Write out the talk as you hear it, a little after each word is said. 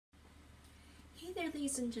Hey there,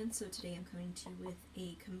 ladies and gents. So today I'm coming to you with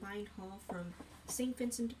a combined haul from St.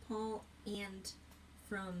 Vincent de Paul and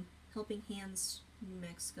from Helping Hands, New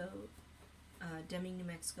Mexico, Deming, New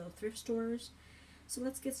Mexico thrift stores. So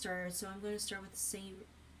let's get started. So I'm going to start with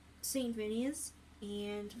St. Vinny's,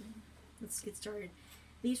 and let's get started.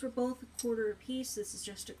 These were both a quarter a piece. This is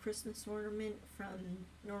just a Christmas ornament from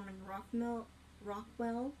Norman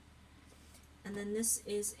Rockwell. And then this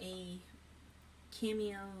is a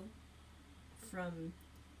cameo from,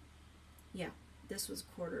 this was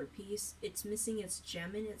a quarter a piece. It's missing its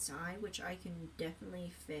gem in its eye, which I can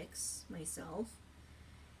definitely fix myself.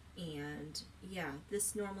 And yeah,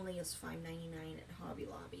 this normally is $5.99 at Hobby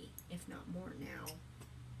Lobby, if not more now.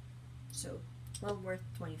 So, well worth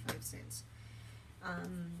 25 cents.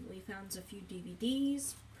 We found a few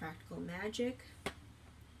DVDs, Practical Magic.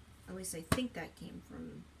 At least I think that came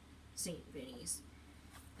from St. Vinny's.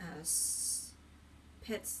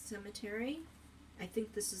 Pet Cemetery. I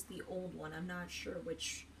think this is the old one. I'm not sure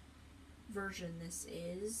which version this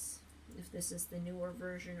is. If this is the newer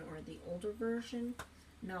version or the older version.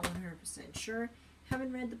 Not 100% sure.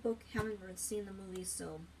 Haven't read the book, haven't seen the movie,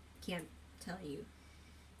 so can't tell you.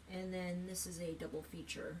 And then this is a double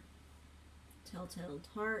feature. Telltale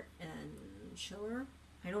Heart and Schiller.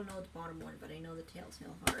 I don't know the bottom one, but I know the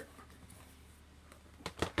Telltale Heart.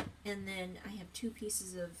 And then I have two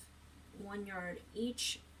pieces of 1 yard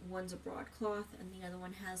each. One's a broadcloth and the other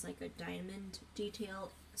one has like a diamond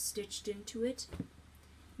detail stitched into it.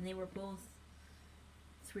 And they were both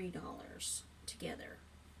 $3 together.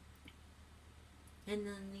 And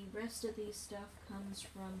then the rest of these stuff comes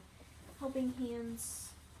from Helping Hands.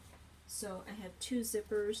 So I have two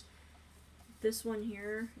zippers. This one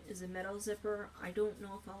here is a metal zipper. I don't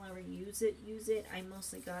know if I'll ever use it. I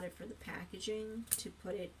mostly got it for the packaging to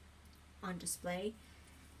put it on display.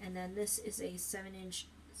 And then this is a 7-inch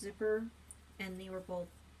zipper, and they were both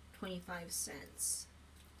 25 cents,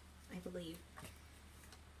 I believe.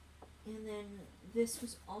 And then this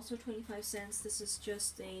was also 25 cents. This is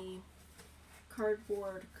just a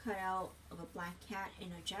cardboard cutout of a black cat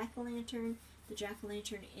and a jack-o'-lantern. The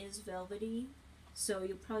jack-o'-lantern is velvety, so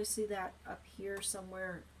you'll probably see that up here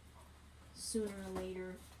somewhere sooner or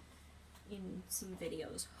later in some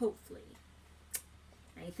videos, hopefully.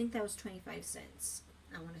 I think that was 25 cents,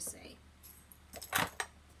 I want to say.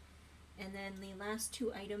 And then the last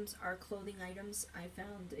two items are clothing items. I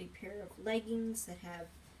found a pair of leggings that have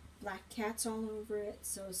black cats all over it.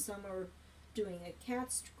 So some are doing a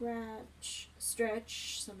cat stretch.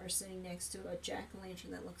 Some are sitting next to a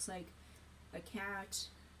jack-o'-lantern that looks like a cat.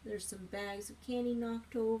 There's some bags of candy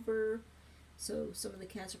knocked over. So some of the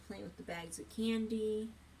cats are playing with the bags of candy.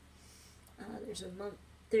 There's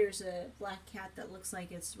a black cat that looks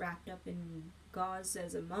like it's wrapped up in gauze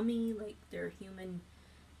as a mummy, like their human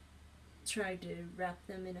tried to wrap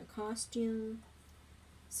them in a costume.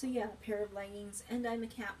 So yeah, a pair of leggings, and I'm a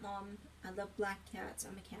cat mom. I love black cats.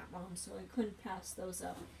 I'm a cat mom, so I couldn't pass those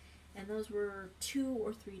up. And those were $2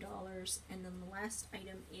 or $3. And then the last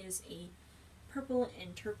item is a purple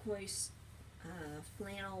and turquoise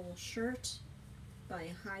flannel shirt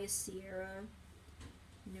by High Sierra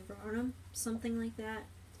Nevada, something like that.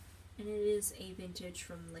 And it is a vintage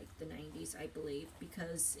from like the 90s, I believe,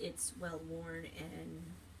 because it's well worn and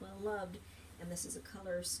well loved. And this is a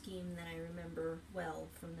color scheme that I remember well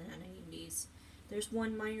from the 90s. There's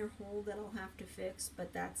one minor hole that I'll have to fix,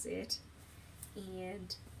 but that's it.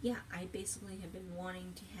 And yeah, I basically have been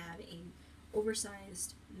wanting to have a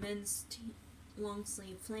oversized men's long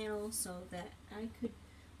sleeve flannel so that I could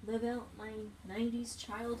live out my 90s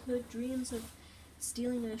childhood dreams of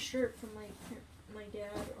stealing a shirt from my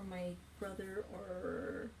dad or my brother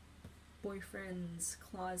or boyfriend's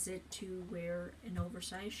closet to wear an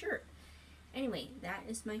oversized shirt. Anyway, that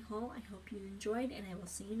is my haul. I hope you enjoyed, and I will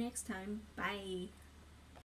see you next time. Bye!